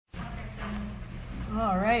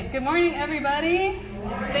All right. Good morning, everybody.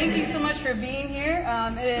 Thank you so much for being here.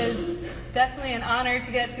 It is definitely an honor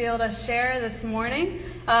to get to be able to share this morning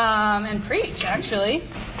and preach, actually.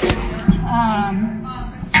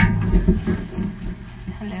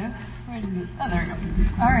 Hello. Oh, there we go.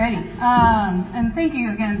 Alrighty. And thank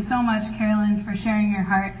you again so much, Carolyn, for sharing your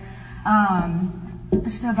heart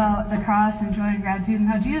just about the cross and joy and gratitude and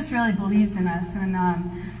how Jesus really believes in us. And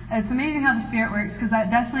it's amazing how the Spirit works, because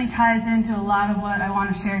that definitely ties into a lot of what I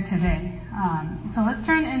want to share today. So let's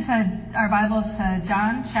turn into our Bibles to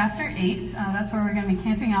John chapter 8. That's where we're going to be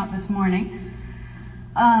camping out this morning.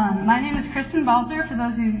 My name is Kristen Balzer, for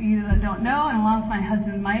those of you that don't know, and along with my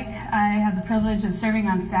husband Mike, I have the privilege of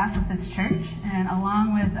serving on staff with this church, and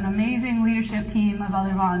along with an amazing leadership team of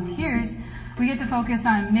other volunteers, we get to focus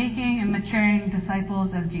on making and maturing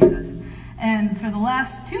disciples of Jesus. And for the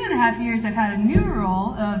last 2.5 years, I've had a new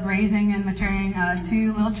role of raising and maturing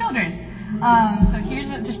 2 little children. So here's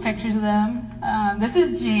just pictures of them. This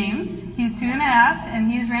is James. He's 2.5,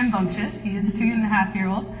 and he's rambunctious. He's a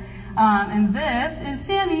 2.5-year-old. And this is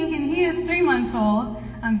Sammy, and he is 3 months old.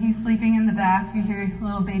 He's sleeping in the back. If you hear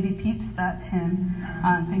little baby Pete's, that's him.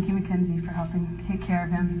 Thank you, Mackenzie, for helping take care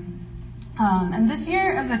of him. And this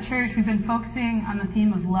year as a church, we've been focusing on the theme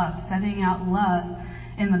of love, studying out love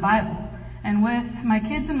in the Bible. And with my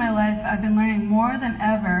kids in my life, I've been learning more than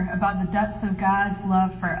ever about the depths of God's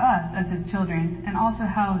love for us as His children, and also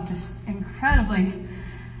how just incredibly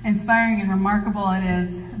inspiring and remarkable it is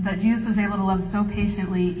that Jesus was able to love so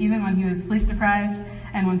patiently, even when He was sleep deprived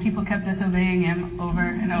and when people kept disobeying Him over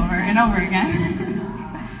and over and over again.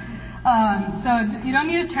 So you don't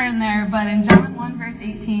need to turn there, but in John 1 verse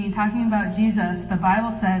 18, talking about Jesus, the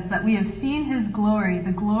Bible says that we have seen His glory,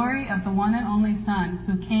 the glory of the one and only Son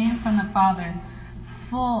who came from the Father,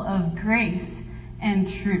 full of grace and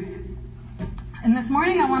truth. And this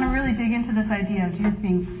morning I want to really dig into this idea of Jesus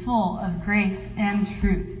being full of grace and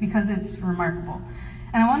truth, because it's remarkable.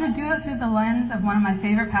 And I want to do it through the lens of one of my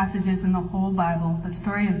favorite passages in the whole Bible, the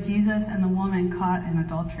story of Jesus and the woman caught in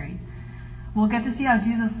adultery. We'll get to see how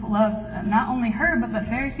Jesus loves not only her, but the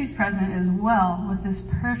Pharisees present as well, with this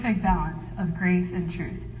perfect balance of grace and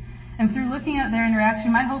truth. And through looking at their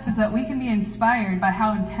interaction, my hope is that we can be inspired by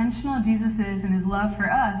how intentional Jesus is in His love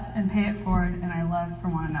for us and pay it forward in our love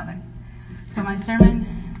for one another. So my sermon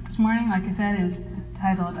this morning, like I said, is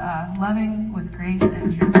titled Loving with Grace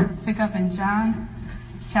and Truth. Let's pick up in John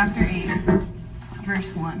chapter 8,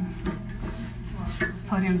 verse 1. This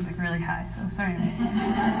podium's like really high, so sorry.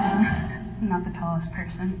 Not the tallest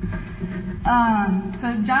person. So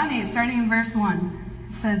John 8, starting in verse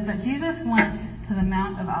 1, says that Jesus went to the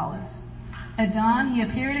Mount of Olives. At dawn, He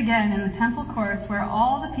appeared again in the temple courts where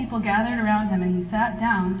all the people gathered around Him, and He sat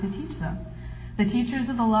down to teach them. The teachers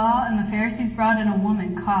of the law and the Pharisees brought in a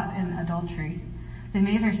woman caught in adultery. They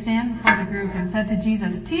made her stand before the group and said to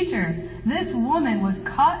Jesus, "Teacher, this woman was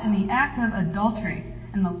caught in the act of adultery,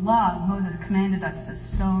 and the law of Moses commanded us to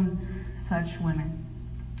stone such women.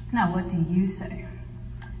 Now what do you say?"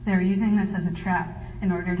 They were using this as a trap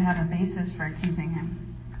in order to have a basis for accusing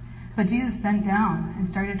Him. But Jesus bent down and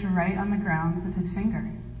started to write on the ground with His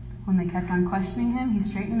finger. When they kept on questioning Him, He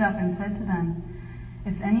straightened up and said to them,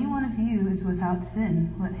 "If any one of you is without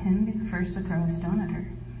sin, let him be the first to throw a stone at her."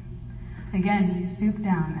 Again He stooped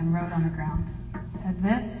down and wrote on the ground. At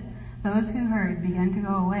this, those who heard began to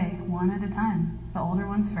go away, one at a time, the older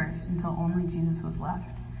ones first, until only Jesus was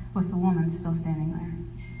left, with the woman still standing there.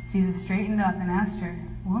 Jesus straightened up and asked her,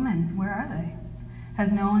 "Woman, where are they?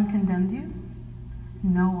 Has no one condemned you?"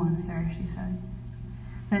 "No one, sir," she said.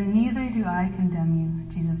 "Then neither do I condemn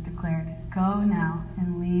you," Jesus declared. "Go now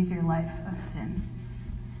and leave your life of sin."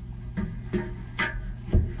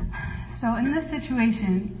 So in this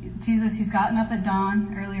situation, Jesus, He's gotten up at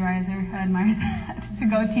dawn, early riser, I admire that, to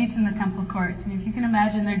go teach in the temple courts. And if you can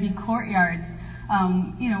imagine, there'd be courtyards,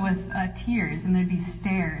 with tiers, and there'd be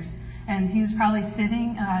stairs. And He was probably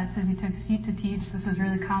sitting, it says He took a seat to teach. This was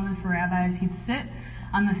really common for rabbis. He'd sit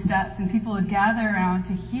on the steps, and people would gather around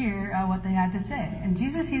to hear what they had to say. And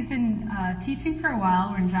Jesus, He's been teaching for a while.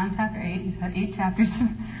 We're in John chapter 8. He's had 8 chapters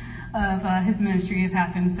of His ministry have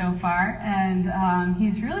happened so far. And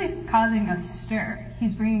He's really causing a stir.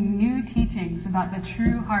 He's bringing new teachings about the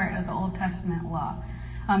true heart of the Old Testament law.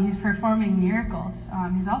 He's performing miracles.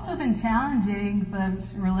 He's also been challenging the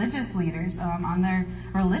religious leaders on their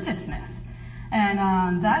religiousness.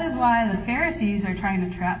 And that is why the Pharisees are trying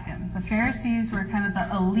to trap Him. The Pharisees were kind of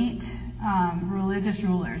the elite religious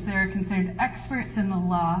rulers. They were considered experts in the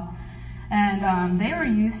law. And they were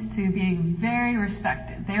used to being very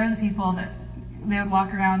respected. They were the people that they would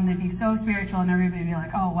walk around and they'd be so spiritual, and everybody would be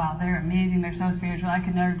like, "Oh, wow, they're amazing. They're so spiritual. I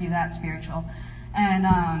could never be that spiritual." And,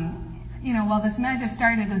 while this might have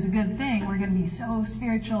started as a good thing, we're going to be so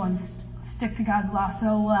spiritual and stick to God's law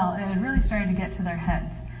so well, it had really started to get to their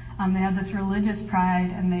heads. They had this religious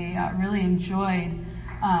pride, and they really enjoyed,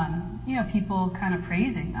 people kind of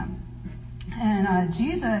praising them. And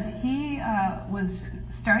Jesus, he was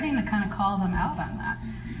starting to kind of call them out on that.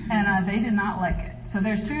 And they did not like it. So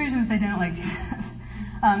there's two reasons they didn't like Jesus.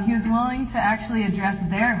 He was willing to actually address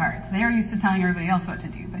their hearts. They were used to telling everybody else what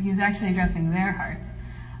to do, but he was actually addressing their hearts.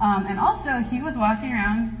 And also, he was walking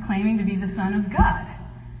around claiming to be the Son of God.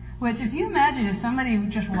 Which, if you imagine if somebody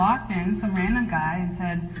just walked in, some random guy, and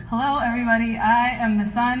said, "Hello, everybody, I am the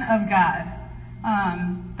Son of God,"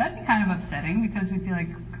 that'd be kind of upsetting, because we'd be like,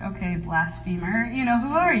 "Okay, blasphemer,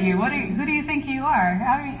 who are you? Who do you think you are?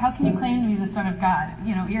 How can you claim to be the Son of God?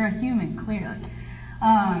 You're a human, clearly."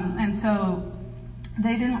 And so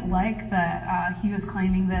they didn't like that he was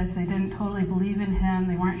claiming this. They didn't totally believe in him.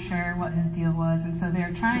 They weren't sure what his deal was, and so they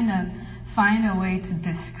were trying to find a way to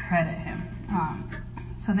discredit him.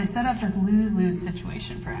 So they set up this lose-lose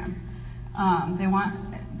situation for him.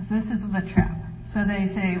 This is the trap. So they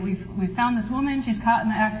say, we've found this woman, she's caught in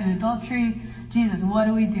the act of adultery. Jesus, what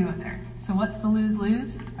do we do with her? So what's the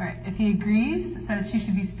lose-lose? All right, if he agrees, says she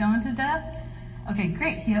should be stoned to death, okay,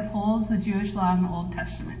 great. He upholds the Jewish law in the Old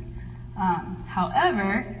Testament.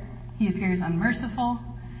 However, he appears unmerciful.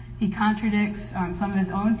 He contradicts some of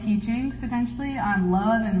his own teachings, potentially, on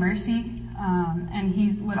love and mercy. And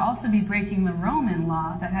he would also be breaking the Roman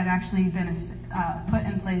law that had actually been put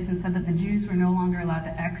in place and said that the Jews were no longer allowed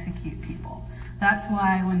to execute people. That's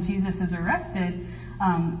why when Jesus is arrested,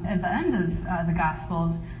 at the end of the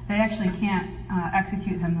Gospels, they actually can't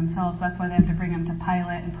execute him themselves. That's why they have to bring him to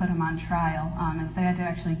Pilate and put him on trial. And they had to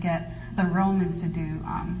actually get the Romans to do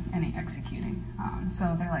any executing.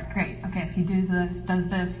 So they're like, great, okay, if he does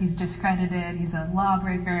this, he's discredited, he's a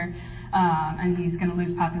lawbreaker, and he's going to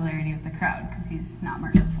lose popularity with the crowd because he's not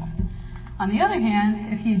merciful. On the other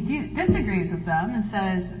hand, if he disagrees with them and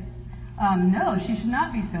says, no, she should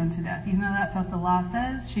not be stoned to death, even though that's what the law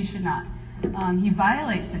says, she should not. He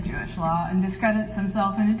violates the Jewish law and discredits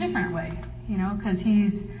himself in a different way, because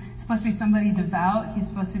he's supposed to be somebody devout. He's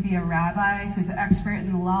supposed to be a rabbi who's an expert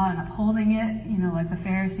in the law and upholding it, like the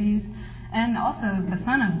Pharisees. And also, the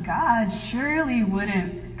Son of God surely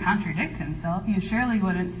wouldn't contradict himself. He surely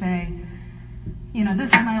wouldn't say, this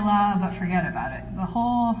is my law, but forget about it. The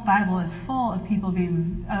whole Bible is full of people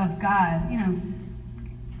being of God,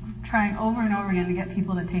 trying over and over again to get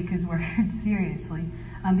people to take his word seriously,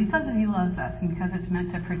 because he loves us and because it's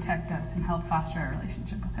meant to protect us and help foster our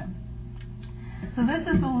relationship with him. So this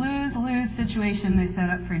is the lose-lose situation they set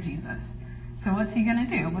up for Jesus. So what's he going to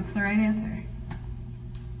do? What's the right answer?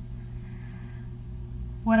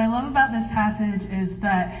 What I love about this passage is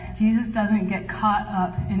that Jesus doesn't get caught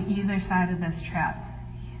up in either side of this trap.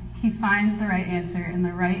 He finds the right answer, and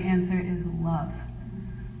the right answer is love.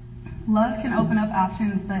 Love can open up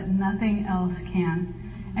options that nothing else can,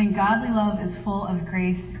 and godly love is full of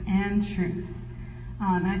grace and truth.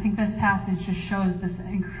 And I think this passage just shows this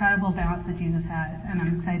incredible balance that Jesus had, and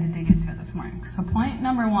I'm excited to dig into it this morning. So point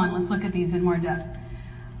number 1, let's look at these in more depth.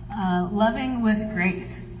 Loving with grace.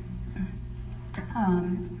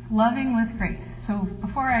 Loving with grace. So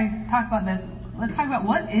before I talk about this, let's talk about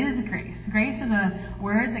what is grace. Grace is a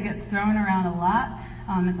word that gets thrown around a lot.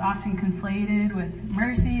 It's often conflated with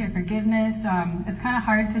mercy or forgiveness. It's kind of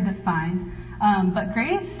hard to define. But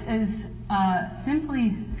grace is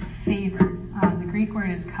simply favor. The Greek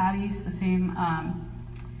word is charis, the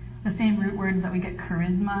same root word that we get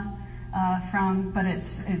charisma from, but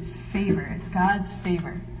it's favor. It's God's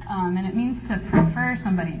favor. And it means to prefer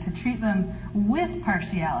somebody, to treat them with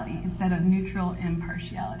partiality instead of neutral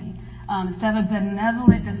impartiality. It's to have a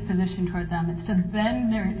benevolent disposition toward them. It's to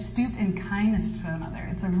bend their stoop in kindness to another.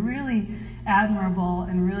 It's a really admirable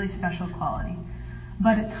and really special quality.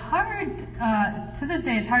 But it's hard, to this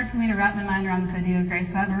day, it's hard for me to wrap my mind around this idea of grace.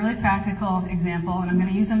 So I have a really practical example, and I'm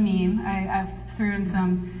going to use a meme. I've threw in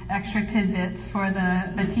some extra tidbits for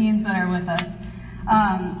the teens that are with us,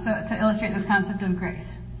 so to illustrate this concept of grace.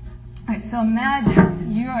 Right, so imagine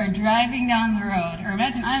you are driving down the road, or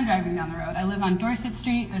imagine I'm driving down the road. I live on Dorset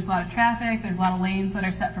Street. There's a lot of traffic. There's a lot of lanes that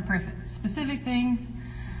are set for specific things.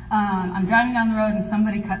 I'm driving down the road and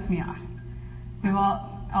somebody cuts me off.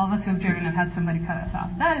 All of us who have driven have had somebody cut us off.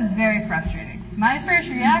 That is very frustrating. My first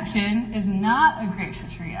reaction is not a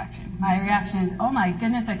gracious reaction. My reaction is, oh my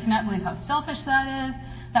goodness, I cannot believe how selfish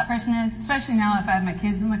that person is, especially now if I have my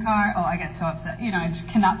kids in the car. Oh, I get so upset. I just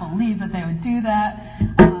cannot believe that they would do that.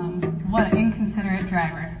 What an inconsiderate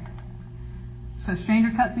driver. So a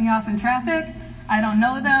stranger cuts me off in traffic. I don't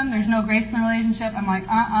know them. There's no grace in the relationship. I'm like,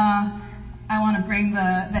 I I want to bring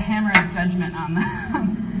the hammer of judgment on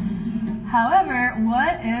them. However,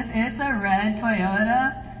 what if it's a red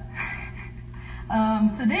Toyota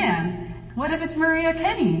sedan? What if it's Maria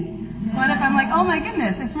Kenny? What if I'm like, oh my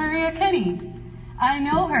goodness, it's Maria Kenny. I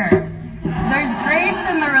know her. There's grace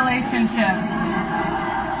in the relationship.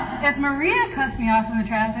 If Maria cuts me off in the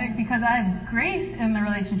traffic because I have grace in the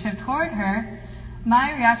relationship toward her,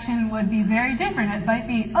 my reaction would be very different. It might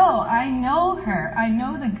be, oh, I know her. I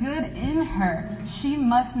know the good in her. She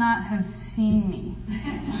must not have seen me.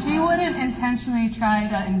 She wouldn't intentionally try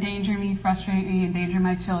to endanger me, frustrate me, endanger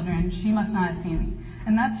my children. She must not have seen me.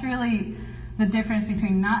 And that's really the difference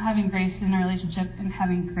between not having grace in a relationship and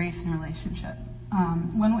having grace in a relationship.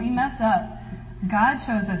 When we mess up, God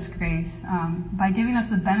shows us grace by giving us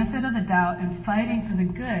the benefit of the doubt and fighting for the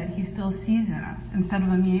good He still sees in us, instead of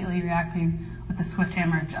immediately reacting with the swift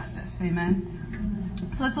hammer of justice. Amen?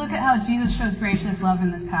 So let's look at how Jesus shows gracious love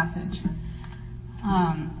in this passage.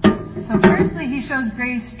 So firstly, He shows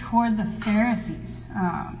grace toward the Pharisees.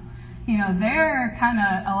 They're kind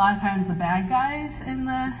of a lot of times the bad guys in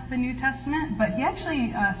the New Testament, but He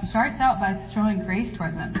actually starts out by showing grace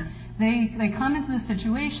towards them. They come into the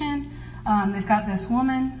situation. They've got this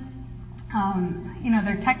woman.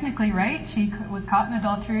 They're technically right. She was caught in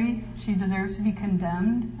adultery. She deserves to be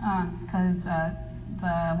condemned because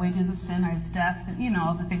the wages of sin is death. And,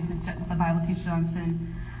 all the things that the Bible teaches on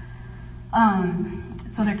sin.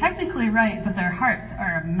 So they're technically right, but their hearts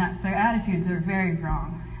are a mess. Their attitudes are very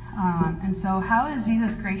wrong. And so how is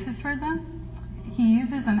Jesus gracious toward them? He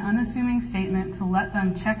uses an unassuming statement to let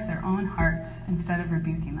them check their own hearts instead of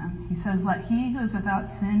rebuking them. He says, "Let he who is without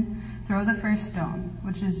sin throw the first stone,"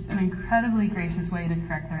 which is an incredibly gracious way to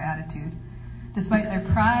correct their attitude. Despite their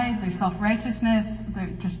pride, their self-righteousness, their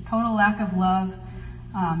just total lack of love,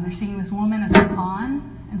 they're seeing this woman as a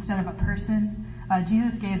pawn instead of a person.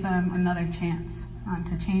 Jesus gave them another chance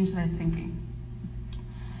to change their thinking.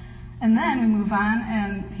 And then we move on,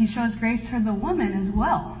 and He shows grace toward the woman as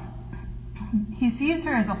well. He sees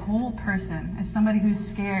her as a whole person, as somebody who's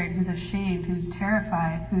scared, who's ashamed, who's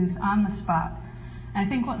terrified, who's on the spot. And I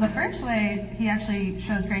think the first way He actually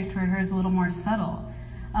shows grace toward her is a little more subtle.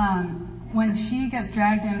 When she gets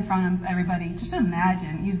dragged in front of everybody, just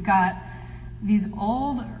imagine you've got these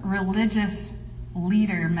old religious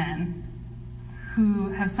leader men who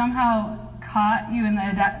have somehow caught you in the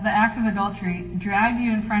act of adultery, dragged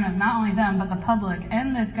you in front of not only them but the public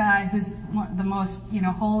and this guy who's the most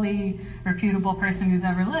holy, reputable person who's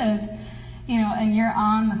ever lived, and you're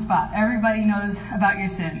on the spot. Everybody knows about your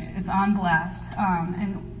sin. It's on blast.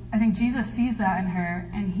 And I think Jesus sees that in her,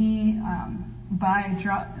 and He, by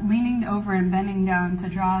leaning over and bending down to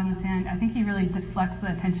draw in the sand, I think He really deflects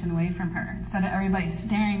the attention away from her. Instead of everybody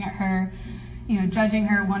staring at her, judging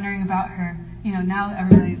her, wondering about her, now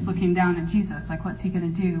everybody's looking down at Jesus, like, what's He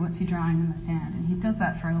going to do? What's He drawing in the sand? And He does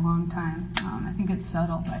that for a long time. I think it's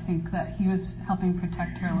subtle, but I think that He was helping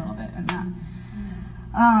protect her a little bit in that.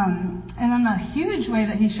 And then the huge way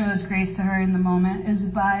that He shows grace to her in the moment is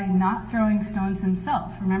by not throwing stones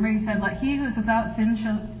Himself. Remember, He said, "Let he who is without sin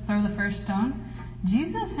shall throw the first stone."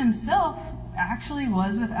 Jesus Himself actually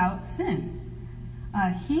was without sin.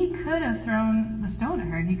 He could have thrown the stone at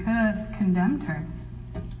her. He could have condemned her.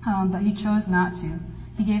 But He chose not to.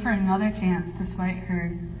 He gave her another chance despite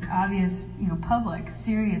her obvious, public,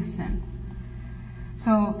 serious sin.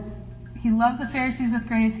 So He loved the Pharisees with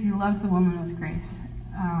grace. He loved the woman with grace.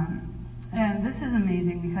 And this is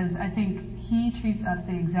amazing because I think He treats us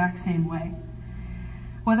the exact same way.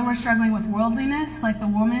 Whether we're struggling with worldliness like the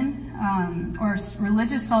woman or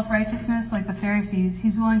religious self-righteousness like the Pharisees,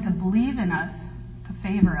 He's willing to believe in us, to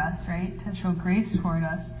favor us, right? To show grace toward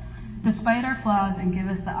us, despite our flaws, and give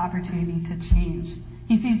us the opportunity to change.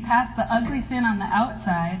 He sees past the ugly sin on the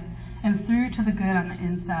outside and through to the good on the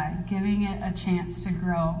inside, giving it a chance to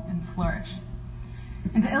grow and flourish.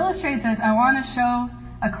 And to illustrate this, I want to show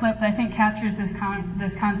a clip that I think captures this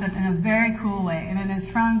concept in a very cool way, and it is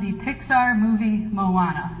from the Pixar movie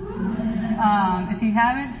Moana. If you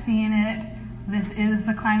haven't seen it, this is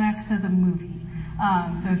the climax of the movie.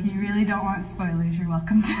 So if you really don't want spoilers, you're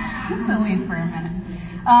welcome to leave for a minute.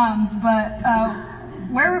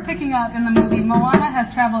 Where we're picking up in the movie, Moana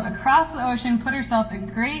has traveled across the ocean, put herself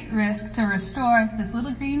at great risk to restore this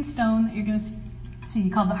little green stone that you're going to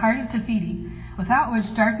see called the Heart of Te Fiti, without which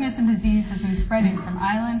darkness and disease has been spreading from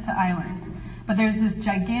island to island. But there's this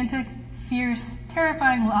gigantic, fierce,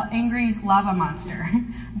 terrifying, angry lava monster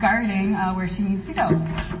guarding where she needs to go.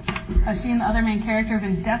 She and the other main character have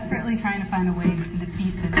been desperately trying to find a way to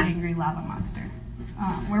defeat this angry lava monster.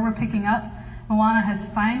 Where we're picking up, Moana has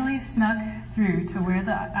finally snuck through to where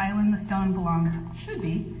the island the stone belongs should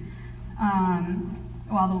be.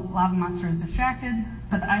 while the lava monster is distracted,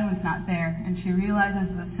 but the island's not there, and she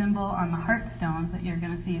realizes the symbol on the heartstone that you're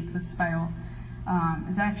going to see, it's a spiral,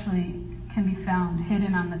 is actually can be found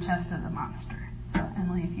hidden on the chest of the monster. So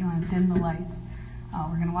Emily, if you want to dim the lights,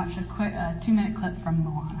 we're going to watch a quick 2-minute clip from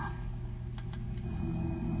Moana.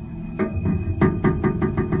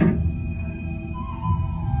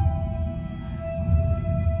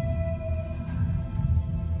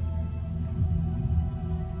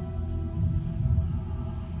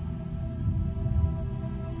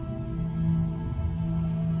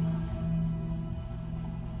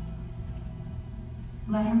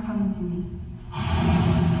 Let her come to me.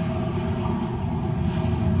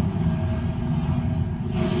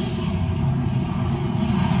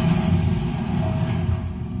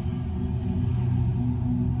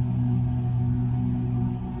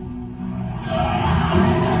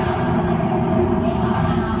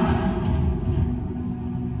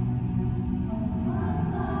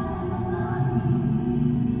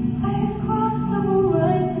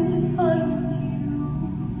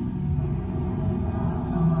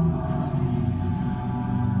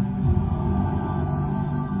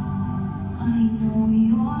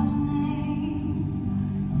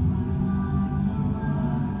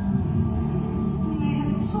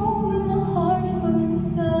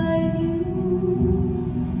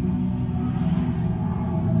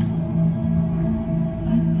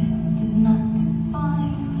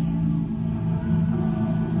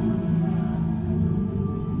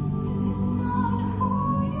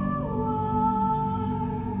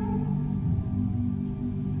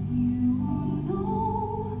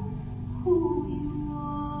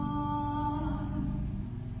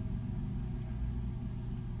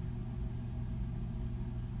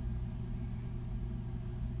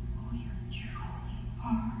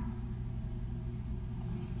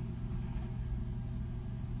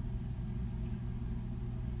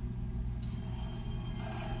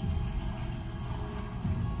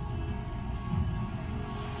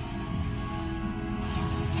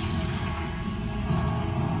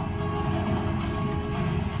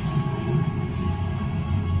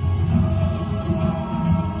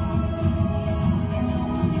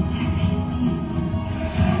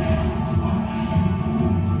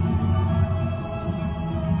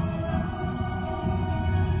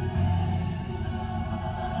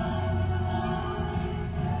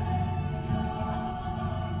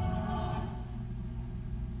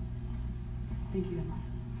 Thank you, Emma.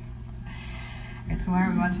 Okay, so why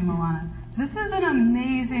are we watching Moana? This is an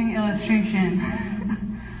amazing illustration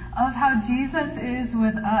of how Jesus is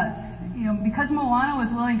with us. You know, because Moana was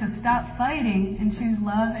willing to stop fighting and choose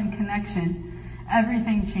love and connection,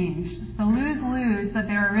 everything changed. The lose-lose that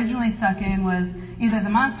they were originally stuck in was either the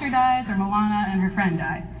monster dies or Moana and her friend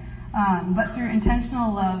die. But through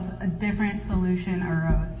intentional love, a different solution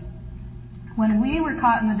arose. When we were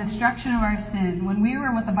caught in the destruction of our sin, when we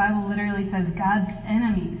were what the Bible literally says, God's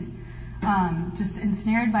enemies, just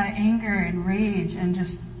ensnared by anger and rage and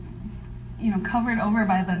just, covered over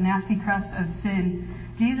by the nasty crust of sin,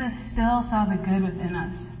 Jesus still saw the good within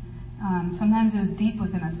us. Sometimes it was deep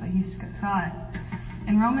within us, but he saw it.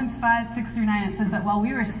 In Romans 5:6-9, it says that while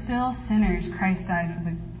we were still sinners, Christ died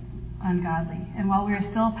for the ungodly. And while we were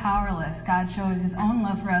still powerless, God showed his own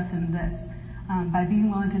love for us in this. By being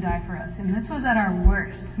willing to die for us. And this was at our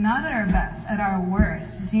worst, not at our best, at our worst.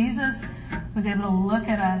 Jesus was able to look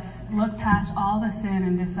at us, look past all the sin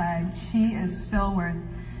and decide she is still worth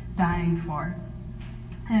dying for.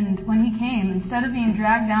 And when he came, instead of being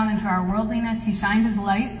dragged down into our worldliness, he shined his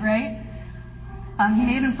light, right? He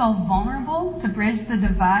made himself vulnerable to bridge the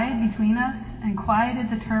divide between us and quieted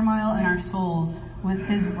the turmoil in our souls with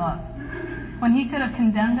his love. When he could have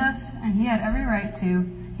condemned us, and he had every right to,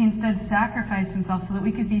 he instead sacrificed himself so that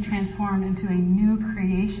we could be transformed into a new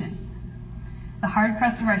creation. The hard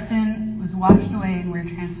crust of our sin was washed away and we're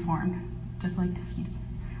transformed, just like Tahiti,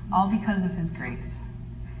 all because of his grace.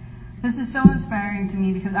 This is so inspiring to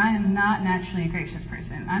me because I am not naturally a gracious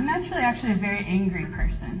person. I'm naturally actually a very angry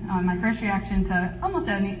person. My first reaction to almost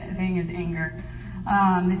anything is anger.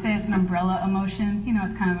 They say it's an umbrella emotion.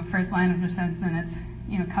 It's kind of a first line of defense, and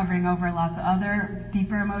it's covering over lots of other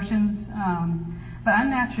deeper emotions. But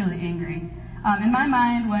I'm naturally angry. In my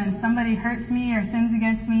mind, when somebody hurts me or sins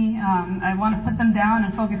against me, I want to put them down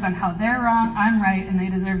and focus on how they're wrong, I'm right, and they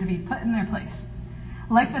deserve to be put in their place.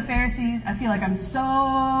 Like the Pharisees, I feel like I'm so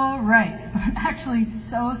right, but I'm actually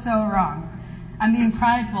so wrong. I'm being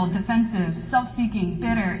prideful, defensive, self-seeking,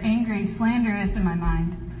 bitter, angry, slanderous in my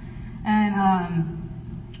mind. And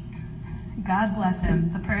God bless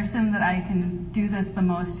him. The person that I can do this the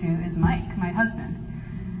most to is Mike, my husband.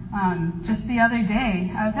 Just the other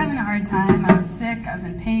day, I was having a hard time. I was sick. I was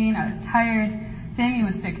in pain. I was tired. Sammy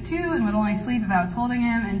was sick too and would only sleep if I was holding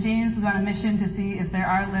him. And James was on a mission to see if there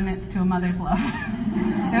are limits to a mother's love.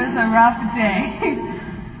 It was a rough day.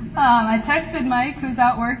 I texted Mike, who's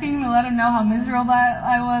out working, to let him know how miserable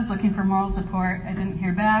I was, looking for moral support. I didn't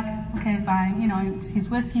hear back. Okay, fine.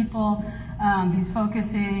 He's with people. He's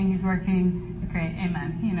focusing. He's working. Great.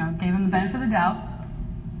 Amen. Gave him the benefit of the doubt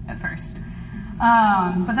at first.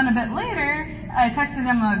 But then a bit later, I texted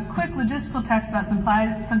him a quick logistical text about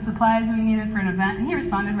some supplies we needed for an event, and he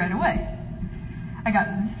responded right away. I got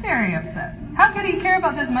very upset. How could he care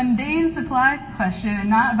about this mundane supply question and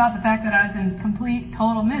not about the fact that I was in complete,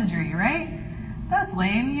 total misery, right? That's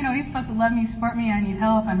lame. He's supposed to love me, support me, I need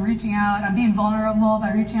help, I'm reaching out, I'm being vulnerable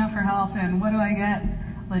by reaching out for help, and what do I get?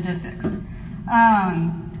 Logistics.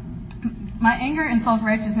 My anger and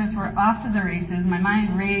self-righteousness were off to the races. My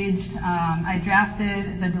mind raged. I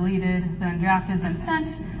drafted, then deleted, then drafted, then sent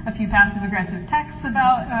a few passive-aggressive texts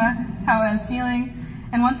about how I was feeling.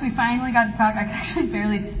 And once we finally got to talk, I could actually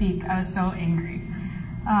barely speak. I was so angry.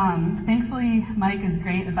 Thankfully, Mike is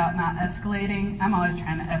great about not escalating. I'm always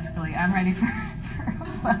trying to escalate. I'm ready for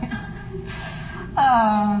a fight.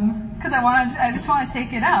 Because I just want to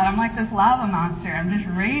take it out. I'm like this lava monster. I'm just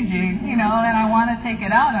raging, and I want to take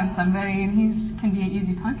it out on somebody, and he can be an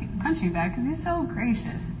easy punching bag because he's so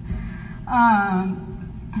gracious.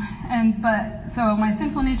 So my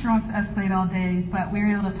sinful nature wants to escalate all day, but we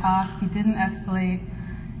were able to talk. He didn't escalate.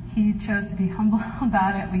 He chose to be humble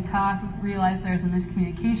about it. We talked, realized there was a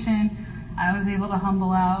miscommunication. I was able to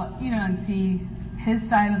humble out, and see his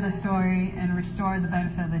side of the story and restore the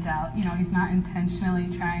benefit of the doubt. He's not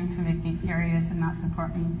intentionally trying to make me furious and not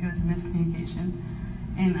support me. It was a miscommunication.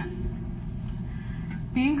 Amen.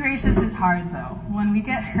 Being gracious is hard, though. When we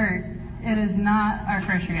get hurt, it is not our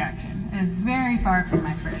first reaction. It is very far from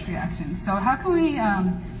my first reaction. So how can we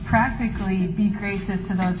practically be gracious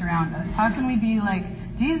to those around us? How can we be like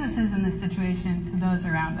Jesus is in this situation to those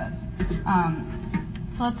around us?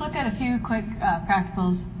 So let's look at a few quick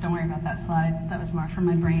practicals. Don't worry about that slide. That was more from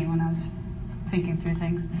my brain when I was thinking through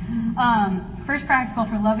things. First practical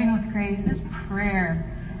for loving with grace is prayer.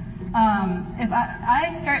 If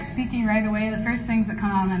I start speaking right away, the first things that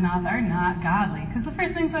come out of my mouth are not godly. Because the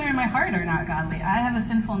first things that are in my heart are not godly. I have a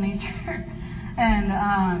sinful nature. And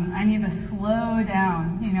I need to slow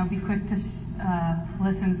down, be quick to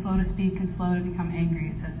listen, slow to speak, and slow to become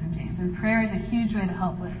angry, it says in James. And prayer is a huge way to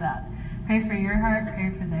help with that. Pray for your heart,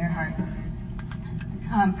 pray for their heart.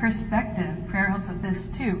 Perspective. Prayer helps with this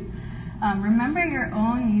too. Remember your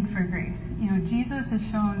own need for grace. Jesus has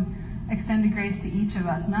shown extended grace to each of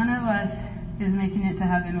us. None of us is making it to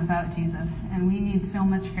heaven without Jesus. And we need so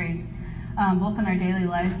much grace, both in our daily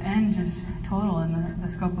life and just total in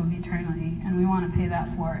the scope of eternity. And we want to pay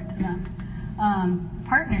that forward to them.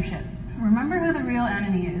 Partnership. Remember who the real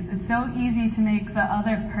enemy is. It's so easy to make the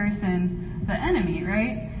other person the enemy,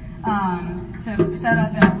 right? To set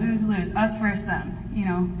up in a lose-lose, us versus them,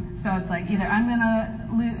 So it's like either I'm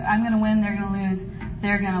gonna win, they're gonna lose,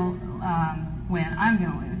 they're gonna win, I'm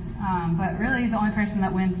gonna lose. But really, the only person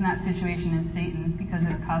that wins in that situation is Satan because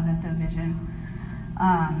it causes division.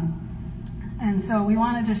 And so we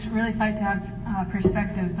want to just really fight to have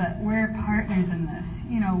perspective that we're partners in this.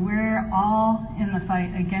 We're all in the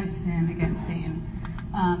fight against sin, against Satan.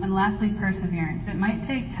 And lastly, perseverance. It might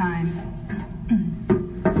take time.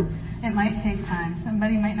 It might take time.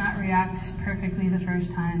 Somebody might not react perfectly the first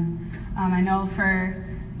time. I know for,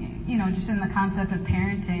 just in the concept of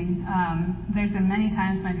parenting, there's been many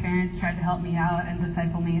times my parents tried to help me out and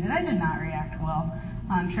disciple me that I did not react well.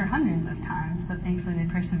 I'm sure hundreds of times, but thankfully they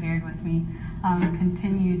persevered with me,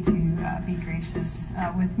 continued to be gracious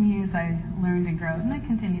with me as I learned and grew, and they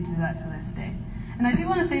continue to do that to this day. And I do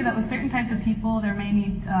want to say that with certain types of people, there may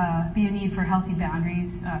be a need for healthy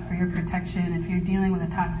boundaries for your protection. If you're dealing with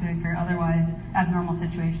a toxic or otherwise abnormal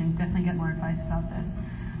situation, definitely get more advice about this.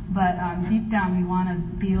 But deep down, we want to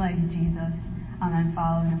be like Jesus and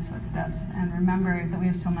follow in his footsteps. And remember that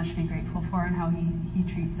we have so much to be grateful for and how he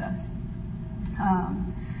treats us.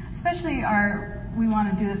 Especially we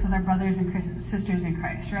want to do this with our brothers and sisters in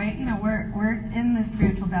Christ, right? We're in this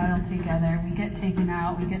spiritual battle together. We get taken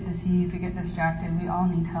out, we get deceived, we get distracted. We all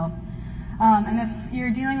need help. And if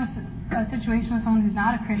you're dealing with a situation with someone who's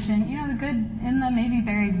not a Christian, the good in them may be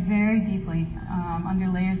buried very deeply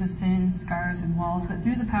under layers of sin, scars, and walls. But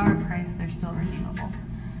through the power of Christ, they're still redeemable.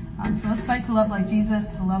 So let's fight to love like Jesus,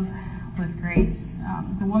 to love with grace.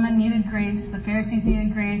 The woman needed grace. The Pharisees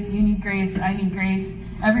needed grace. You need grace. I need grace.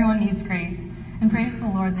 Everyone needs grace. And praise the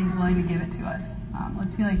Lord that he's willing to give it to us.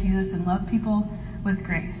 Let's be like Jesus and love people with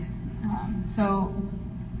grace. So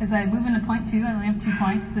As I move into point 2, I only have 2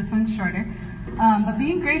 points. This one's shorter. But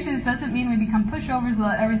being gracious doesn't mean we become pushovers and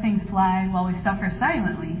let everything slide while we suffer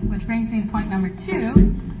silently, which brings me to point number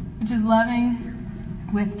 2, which is loving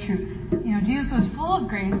with truth. Jesus was full of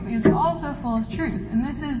grace, but he was also full of truth. And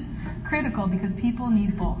this is critical because people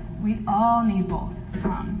need both. We all need both.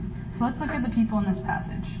 So let's look at the people in this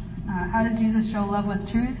passage. How does Jesus show love with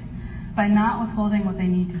truth? By not withholding what they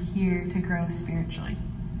need to hear to grow spiritually.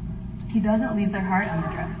 He doesn't leave their heart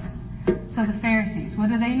unaddressed. So the Pharisees, what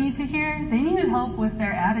do they need to hear? They needed help with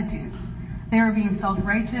their attitudes. They were being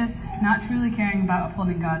self-righteous, not truly caring about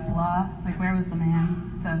upholding God's law. Like, where was the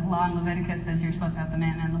man? The law in Leviticus says you're supposed to have the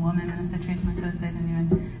man and the woman in a situation like this. They didn't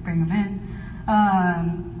even bring them in.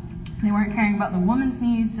 They weren't caring about the woman's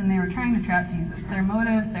needs, and they were trying to trap Jesus. Their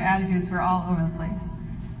motives, their attitudes were all over the place.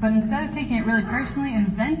 But instead of taking it really personally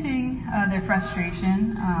and venting their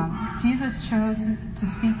frustration, Jesus chose to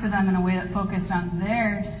speak to them in a way that focused on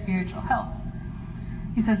their spiritual health.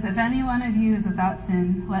 He says, if any one of you is without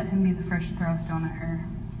sin, let him be the first to throw a stone at her.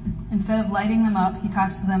 Instead of lighting them up, he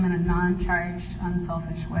talks to them in a non-charged,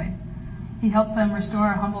 unselfish way. He helped them restore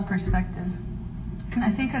a humble perspective. And I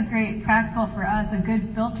think a great practical for us, a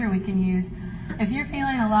good filter we can use, if you're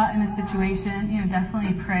feeling a lot in a situation,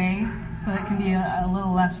 definitely pray so it can be a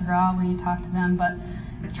little less raw when you talk to them. But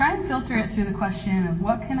try and filter it through the question of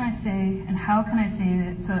what can I say and how can I say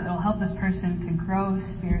it so that it'll help this person to grow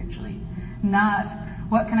spiritually. Not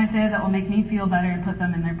what can I say that will make me feel better and put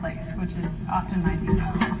them in their place, which is often my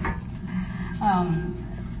default.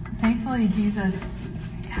 Thankfully, Jesus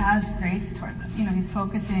has grace towards us. He's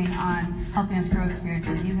focusing on helping us grow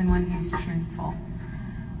spiritually, even when he's truthful.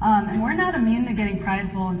 And we're not immune to getting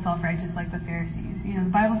prideful and self-righteous like the Pharisees. The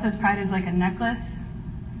Bible says pride is like a necklace.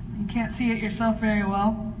 You can't see it yourself very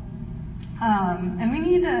well. And we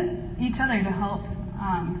need each other to help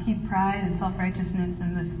keep pride and self-righteousness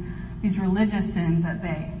and these religious sins at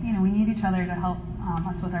bay. We need each other to help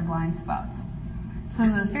us with our blind spots. So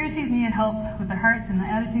the Pharisees needed help with their hearts and the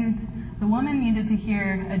attitudes. The woman needed to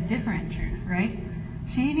hear a different truth, right?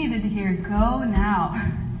 She needed to hear, go now,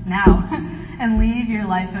 and leave your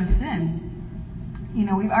life of sin.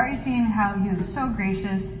 We've already seen how he was so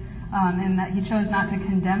gracious and that he chose not to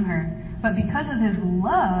condemn her. But because of his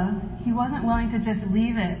love, he wasn't willing to just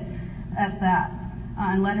leave it at that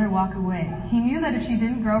and let her walk away. He knew that if she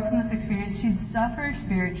didn't grow from this experience, she'd suffer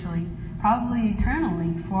spiritually, probably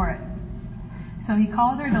eternally, for it. So he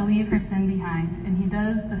called her to leave her sin behind, and he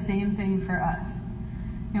does the same thing for us.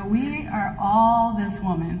 We are all this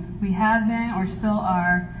woman. We have been or still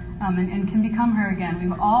are, and can become her again.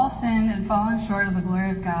 We've all sinned and fallen short of the glory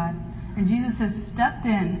of God, and Jesus has stepped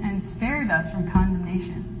in and spared us from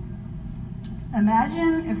condemnation.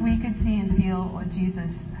 Imagine if we could see and feel what Jesus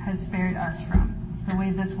has spared us from, the way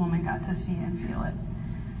this woman got to see and feel it.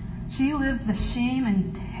 She lived the shame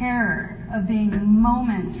and terror of being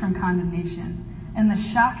moments from condemnation, and the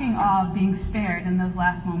shocking awe of being spared in those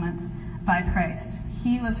last moments by Christ.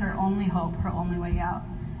 He was her only hope, her only way out.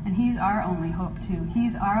 And he's our only hope too.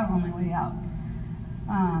 He's our only way out.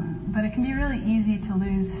 But it can be really easy to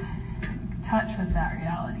lose touch with that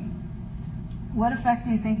reality. What effect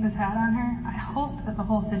do you think this had on her? I hope that the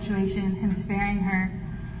whole situation, him sparing her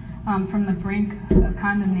from the brink of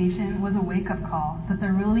condemnation, was a wake-up call. That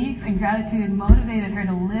the relief and gratitude motivated her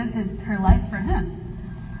to live her life for him.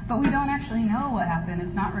 But we don't actually know what happened.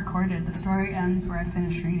 It's not recorded. The story ends where I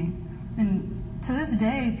finished reading. And to this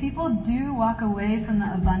day, people do walk away from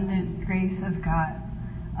the abundant grace of God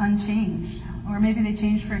unchanged. Or maybe they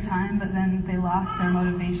changed for a time, but then they lost their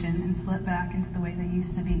motivation and slipped back into the way they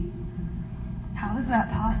used to be. How is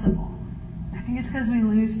that possible? I think it's because we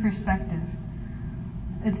lose perspective.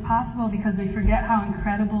 It's possible because we forget how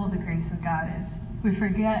incredible the grace of God is. We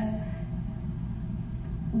forget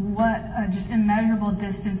what a just immeasurable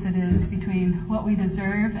distance it is between what we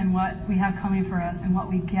deserve and what we have coming for us and what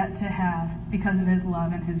we get to have because of his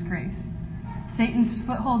love and his grace. Satan's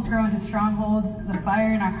footholds grow into strongholds. The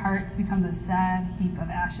fire in our hearts becomes a sad heap of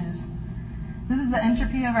ashes. This is the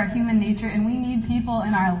entropy of our human nature, and we need people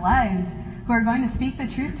in our lives who are going to speak the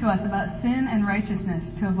truth to us about sin and righteousness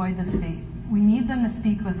to avoid this fate. We need them to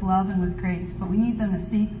speak with love and with grace, but we need them to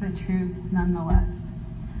speak the truth nonetheless.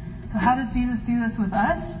 So how does Jesus do this with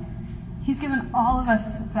us? He's given all of us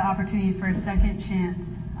the opportunity for a second chance,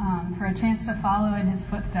 for a chance to follow in his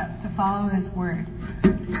footsteps, to follow his word.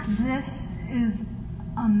 This is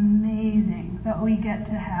amazing that we get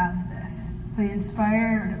to have this, the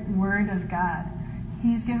inspired word of God.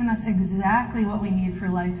 He's given us exactly what we need for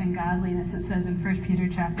life and godliness, it says in 1 Peter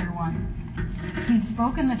chapter 1. He's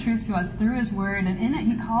spoken the truth to us through His Word, and in it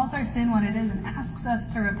He calls our sin what it is and asks us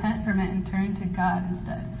to repent from it and turn to God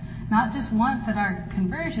instead. Not just once at our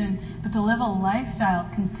conversion, but to live a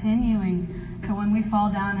lifestyle continuing to when we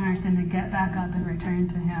fall down in our sin to get back up and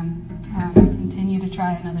return to Him and continue to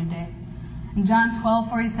try another day. In John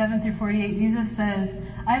 12:47 through 48, Jesus says,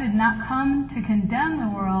 I did not come to condemn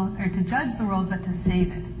the world or to judge the world, but to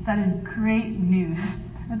save it. That is great news.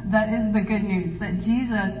 That is the good news, that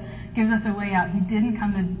Jesus gives us a way out. He didn't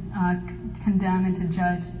come to condemn and to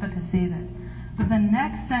judge, but to save it. But the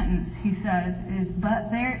next sentence he says is, but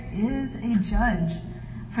there is a judge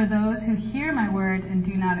for those who hear my word and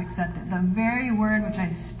do not accept it. The very word which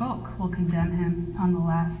I spoke will condemn him on the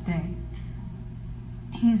last day.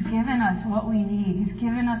 He's given us what we need. He's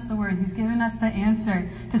given us the word. He's given us the answer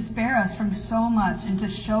to spare us from so much and to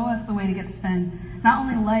show us the way to get to spend not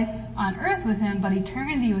only life on earth with Him, but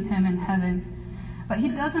eternity with Him in heaven. But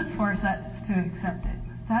He doesn't force us to accept it.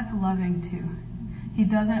 That's loving too. He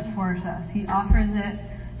doesn't force us. He offers it.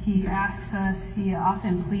 He asks us. He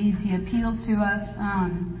often pleads. He appeals to us.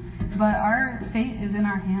 But our fate is in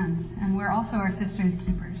our hands, and we're also our sister's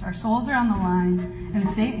keepers. Our souls are on the line, and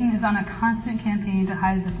Satan is on a constant campaign to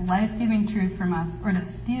hide this life-giving truth from us, or to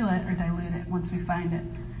steal it or dilute it once we find it.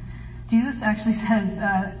 Jesus actually says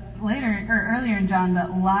earlier in John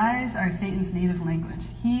that lies are Satan's native language.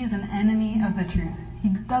 He is an enemy of the truth. He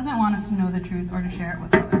doesn't want us to know the truth or to share it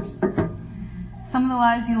with others. Some of the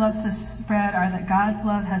lies he loves to spread are that God's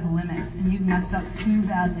love has limits, and you've messed up too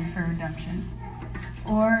badly for redemption.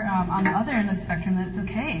 Or on the other end of the spectrum, that it's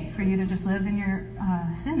okay for you to just live in your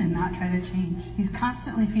sin and not try to change. He's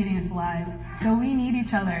constantly feeding us lies. So we need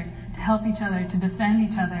each other to help each other, to defend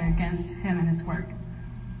each other against him and his work.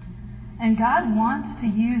 And God wants to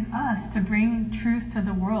use us to bring truth to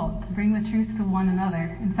the world, to bring the truth to one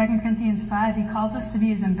another. In 2 Corinthians 5, he calls us to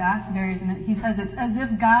be his ambassadors, and he says it's as if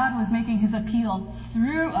God was making his appeal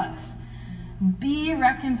through us. Be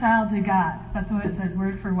reconciled to God. That's what it says,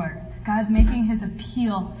 word for word. God's making his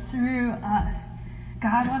appeal through us.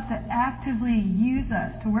 God wants to actively use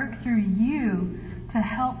us, to work through you, to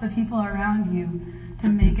help the people around you to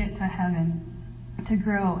make it to heaven, to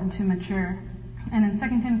grow and to mature. And in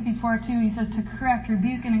 2 Timothy 4:2, he says to correct,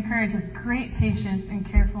 rebuke, and encourage with great patience and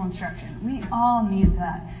careful instruction. We all need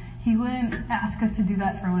that. He wouldn't ask us to do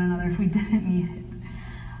that for one another if we didn't need it.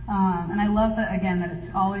 And I love that, again, that it's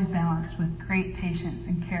always balanced with great patience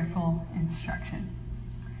and careful instruction.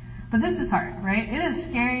 But this is hard, right? It is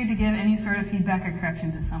scary to give any sort of feedback or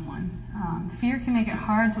correction to someone. Fear can make it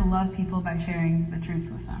hard to love people by sharing the truth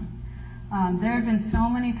with them. There have been so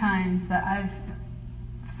many times that I've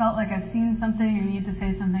felt like I've seen something or need to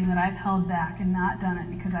say something that I've held back and not done it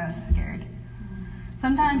because I was scared.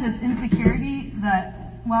 Sometimes it's insecurity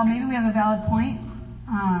that, while maybe we have a valid point,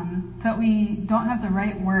 that we don't have the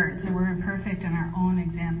right words or we're imperfect in our own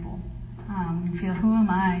example. We feel, who am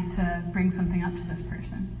I to bring something up to this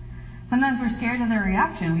person? Sometimes we're scared of their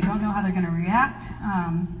reaction. We don't know how they're going to react.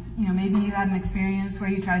 Maybe you had an experience where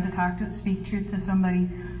you tried to speak truth to somebody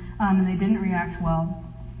and they didn't react well.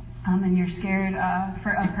 And you're scared of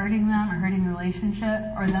hurting them or hurting the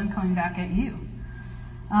relationship or them coming back at you.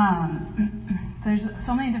 There's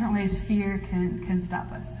so many different ways fear can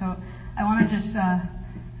stop us. So I want to just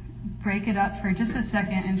break it up for just a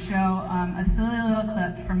second and show a silly little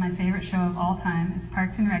clip from my favorite show of all time. It's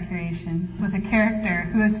Parks and Recreation, with a character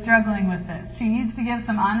who is struggling with this. She needs to give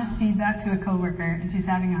some honest feedback to a coworker, and she's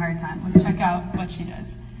having a hard time. Let's check out what she does.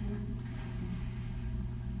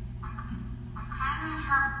 I'm kind of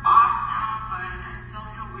her boss now, but I still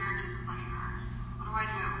feel weird disciplining her. What do I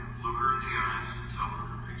do? Look her in the eyes and tell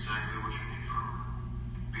her exactly what you need from her.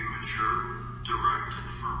 Be mature, direct, and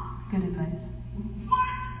firm. Good advice. What?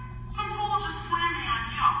 Some fool just slammed me on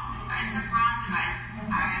Yelp. I took Ron's advice.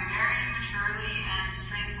 I very maturely and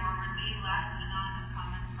straightforwardly left anonymous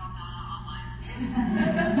comments about Donna online.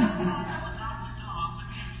 To adopt a dog, but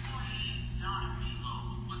the employee, Donna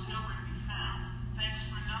Milo, was nowhere to be found. Thanks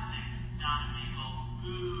for nothing, Donna Milo.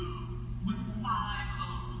 Boo. With 5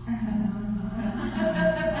 O's.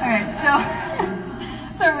 Alright,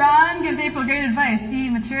 so Ron gives April great advice. Be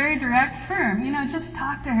mature, direct, firm. Just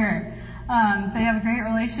talk to her. They have a great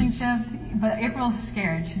relationship, but April's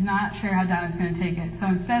scared. She's not sure how Donna's going to take it. So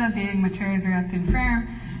instead of being mature, direct, and firm,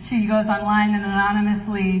 she goes online and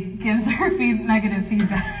anonymously gives her negative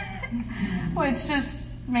feedback, which just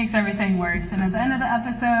makes everything worse. And at the end of the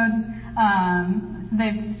episode,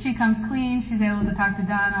 she comes clean. She's able to talk to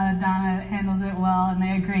Donna. Donna handles it well, and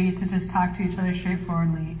they agree to just talk to each other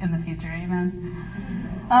straightforwardly in the future. Amen.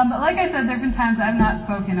 But like I said, there have been times I've not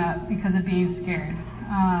spoken up because of being scared.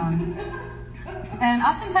 And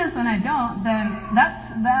oftentimes when I don't, then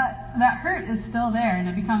that hurt is still there, and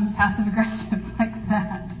it becomes passive aggressive like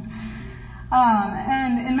that.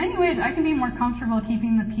 And in many ways, I can be more comfortable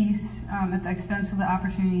keeping the peace at the expense of the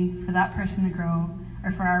opportunity for that person to grow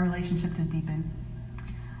or for our relationship to deepen.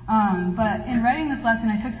 But in writing this lesson,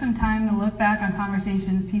 I took some time to look back on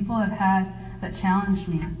conversations people have had that challenged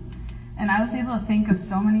me. And I was able to think of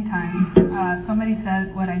so many times somebody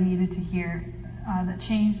said what I needed to hear that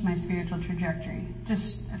changed my spiritual trajectory.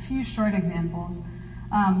 Just a few short examples.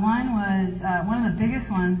 One was one of the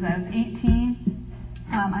biggest ones. I was 18.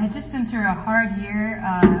 I had just been through a hard year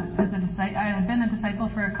as a disciple. I had been a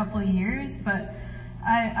disciple for a couple of years, but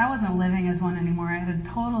I wasn't living as one anymore. I had a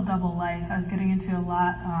total double life. I was getting into a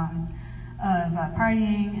lot of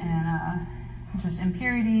partying and just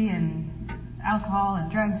impurity and alcohol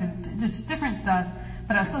and drugs and just different stuff.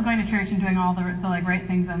 But I was still going to church and doing all the like right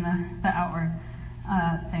things on the outward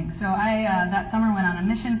things. So I that summer went on a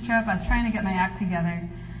missions trip. I was trying to get my act together,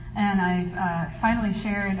 and I finally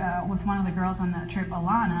shared with one of the girls on that trip,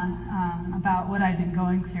 Alana, about what I'd been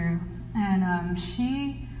going through, and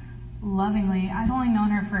she lovingly, I'd only known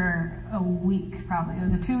her for a week probably. It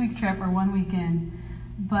was a 2-week trip or 1 weekend,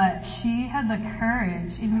 but she had the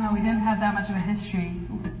courage, even though we didn't have that much of a history,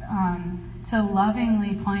 to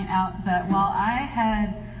lovingly point out that while I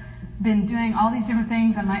had been doing all these different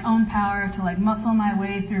things on my own power to like muscle my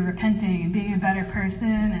way through repenting and being a better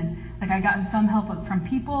person, and like I gotten some help from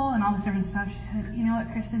people and all this different stuff, she said, you know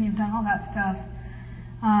what, Kristen, you've done all that stuff,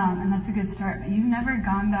 and that's a good start, but you've never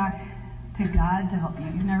gone back to God to help you.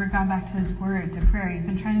 You've never gone back to His Word, to prayer. You've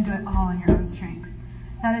been trying to do it all on your own strength.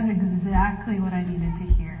 That is exactly what I needed to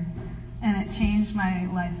hear, and it changed my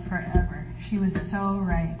life forever. She was so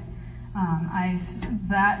right. I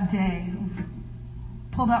that day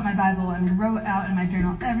pulled out my Bible and wrote out in my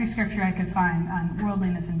journal every scripture I could find on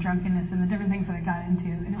worldliness and drunkenness and the different things that I got into,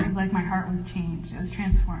 and it was like my heart was changed. It was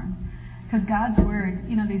transformed. Because God's Word,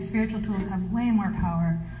 these spiritual tools have way more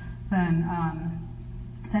power than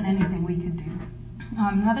anything we could do.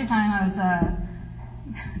 Another time I was, I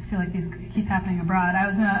feel like these keep happening abroad, I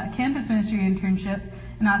was in a campus ministry internship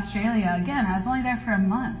in Australia. Again, I was only there for a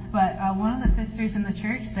month, but one of the sisters in the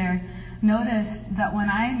church there noticed that when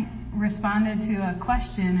I responded to a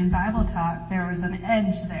question in Bible talk, there was an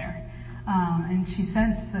edge there. And she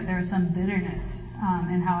sensed that there was some bitterness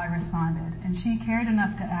in how I responded. And she cared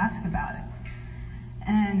enough to ask about it.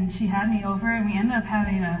 And she had me over, and we ended up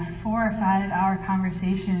having a 4 or 5 hour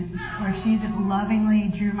conversation where she just lovingly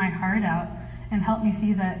drew my heart out and helped me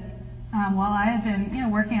see that while I had been,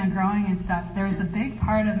 working on growing and stuff, there was a big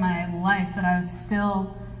part of my life that I was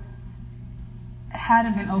still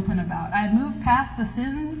hadn't been open about. I had moved past the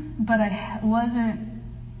sin, but I wasn't,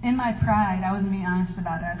 in my pride, I wasn't being honest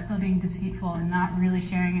about it. I was still being deceitful and not really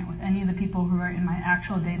sharing it with any of the people who are in my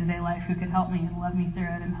actual day-to-day life who could help me and love me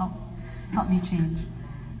through it and help me change.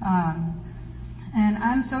 And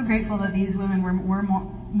I'm so grateful that these women were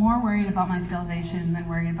more worried about my salvation than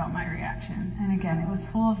worried about my reaction. And again, it was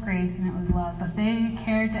full of grace and it was love, but they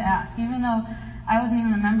cared to ask, even though I wasn't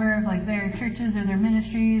even a member of their churches or their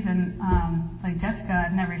ministries, and Jessica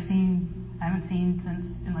I haven't seen since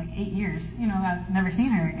in 8 years. I've never seen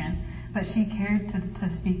her again. But she cared to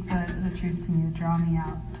speak the truth to me, to draw me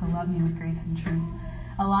out, to love me with grace and truth.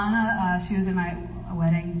 Alana, she was in my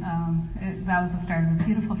wedding. That was the start of a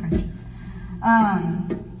beautiful friendship.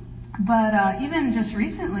 But even just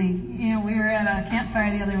recently, we were at a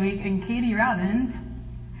campfire the other week, and Katie Robbins,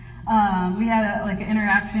 we had an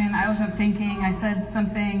interaction. I wasn't thinking. I said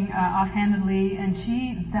something offhandedly, and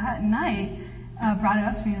she that night brought it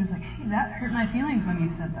up to me and was like, "Hey, that hurt my feelings when you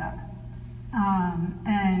said that."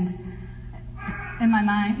 And in my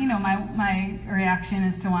mind, my reaction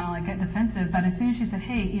is to want to get defensive. But as soon as she said,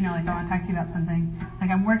 "Hey, I want to talk to you about something,"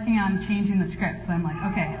 I'm working on changing the script. So I'm like,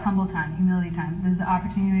 "Okay, humble time, humility time. This is an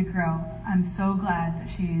opportunity to grow." I'm so glad that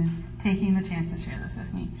she's taking the chance to share this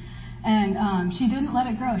with me. And she didn't let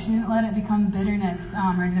it grow. She didn't let it become bitterness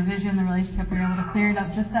or division in the relationship. We were able to clear it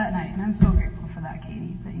up just that night. And I'm so grateful for that,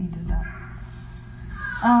 Katie, that you did that.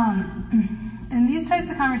 And these types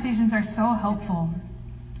of conversations are so helpful.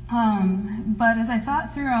 But as I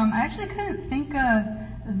thought through them, I actually couldn't think of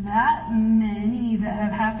that many that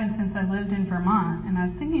have happened since I lived in Vermont. And I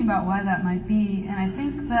was thinking about why that might be. And I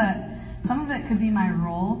think that some of it could be my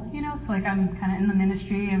role. I'm kind of in the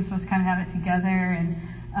ministry. I'm supposed to kind of have it together. And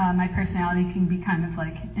my personality can be kind of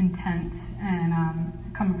intense and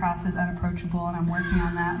come across as unapproachable, and I'm working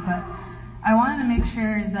on that. But I wanted to make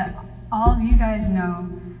sure that all of you guys know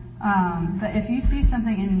that if you see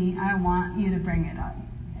something in me, I want you to bring it up.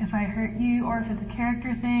 if I hurt you, or if it's a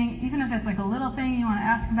character thing, even if it's like a little thing you want to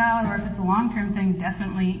ask about, or if it's a long-term thing,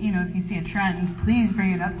 definitely, if you see a trend, please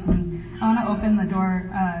bring it up to me. I want to open the door.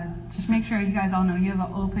 Just make sure you guys all know you have an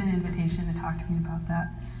open invitation to talk to me about that.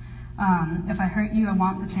 If I hurt you, I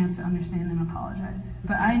want the chance to understand and apologize.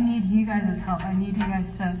 But I need you guys' help. I need you guys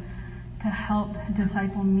to help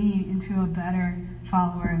disciple me into a better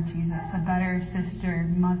follower of Jesus, a better sister,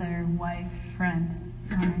 mother, wife, friend.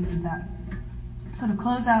 I need that. So to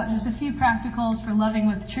close out, just a few practicals for loving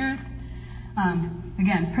with truth.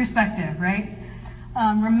 Again, perspective, right?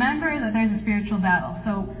 Remember that there's a spiritual battle.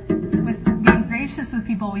 So with being gracious with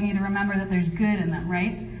people, we need to remember that there's good in them,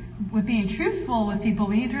 right? With being truthful with people,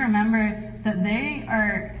 we need to remember that they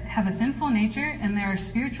have a sinful nature and there are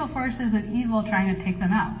spiritual forces of evil trying to take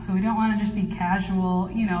them out. So we don't want to just be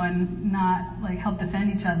casual, and not help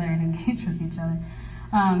defend each other and engage with each other.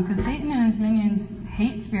 Because Satan and his minions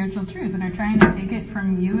hate spiritual truth and are trying to take it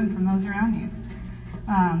from you and from those around you.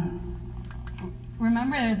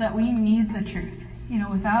 Remember that we need the truth.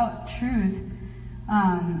 Without truth,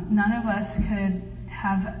 none of us could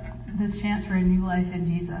have this chance for a new life in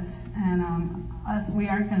Jesus. And we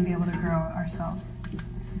aren't going to be able to grow ourselves.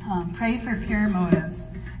 Pray for pure motives,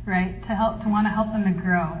 right? To want to help them to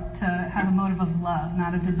grow, to have a motive of love,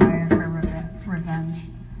 not a desire for revenge.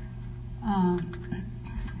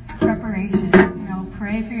 Preparation.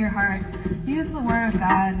 Pray for your heart. Use the Word of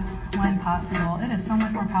God when possible. It is so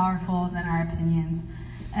much more powerful than our opinions.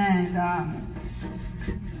 And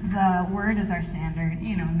the Word is our standard,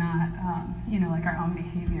 not, like our own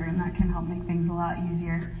behavior, and that can help make things a lot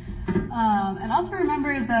easier. And also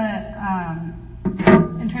remember that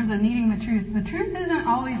in terms of needing the truth isn't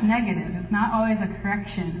always negative. It's not always a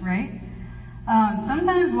correction, right?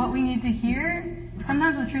 Sometimes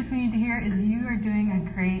the truth we need to hear is you are doing a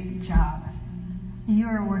great job. You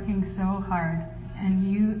are working so hard, and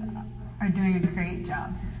you are doing a great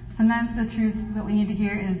job. Sometimes the truth that we need to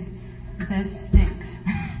hear is this stinks,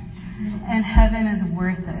 and heaven is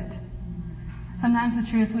worth it. Sometimes the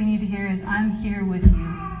truth we need to hear is I'm here with you.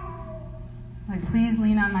 Please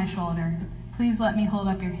lean on my shoulder. Please let me hold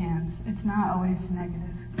up your hands. It's not always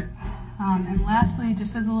negative. And lastly,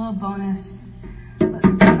 just as a little bonus,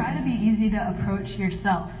 try to be easy to approach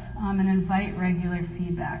yourself and invite regular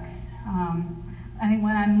feedback. I think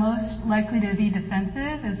when I'm most likely to be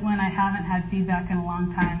defensive is when I haven't had feedback in a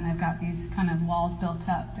long time and I've got these kind of walls built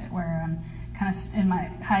up where I'm kind of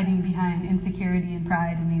hiding behind insecurity and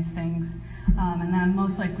pride and these things. And then I'm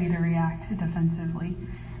most likely to react defensively.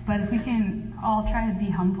 But if we can all try to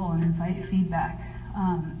be humble and invite feedback,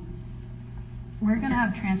 we're going to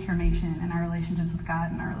have transformation in our relationships with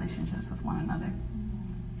God and our relationships with one another.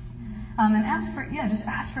 And just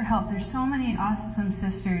ask for help. There's so many awesome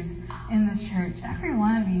sisters in this church. Every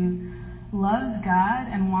one of you loves God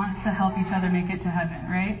and wants to help each other make it to heaven,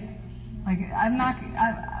 right?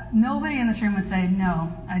 Nobody in this room would say,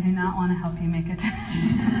 no, I do not want to help you make it to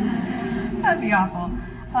heaven. That'd be awful.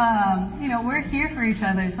 We're here for each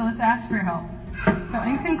other, so let's ask for help. So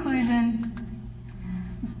in conclusion,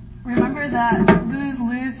 remember that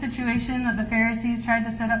lose-lose situation that the Pharisees tried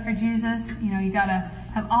to set up for Jesus? You got to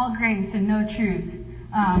have all grace and no truth,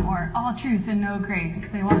 or all truth and no grace.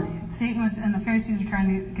 Satan and the Pharisees were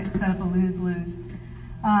trying to set up a lose-lose.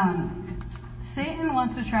 Satan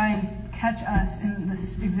wants to try and catch us in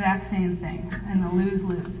this exact same thing, in the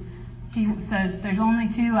lose-lose. He says there's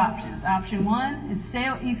only two options. Option one is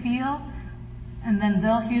say what you feel, and then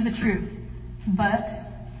they'll hear the truth. But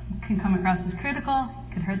it can come across as critical,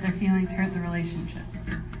 could hurt their feelings, hurt the relationship.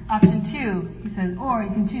 Option two, he says, or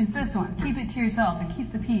you can choose this one. Keep it to yourself and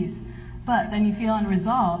keep the peace. But then you feel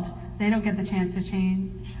unresolved, they don't get the chance to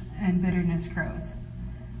change, and bitterness grows.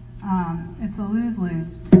 It's a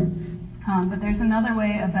lose-lose. But there's another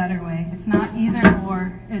way, a better way. It's not either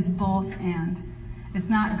or, it's both and. It's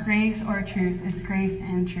not grace or truth, it's grace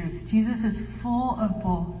and truth. Jesus is full of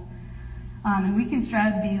both. And we can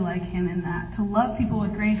strive to be like him in that, to love people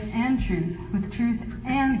with grace and with truth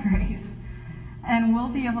and grace. And we'll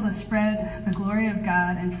be able to spread the glory of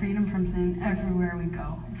God and freedom from sin everywhere we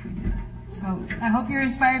go if we do that. So I hope you're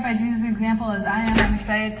inspired by Jesus' example as I am. I'm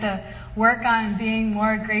excited to work on being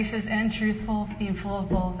more gracious and truthful, being full of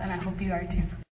both, and I hope you are too.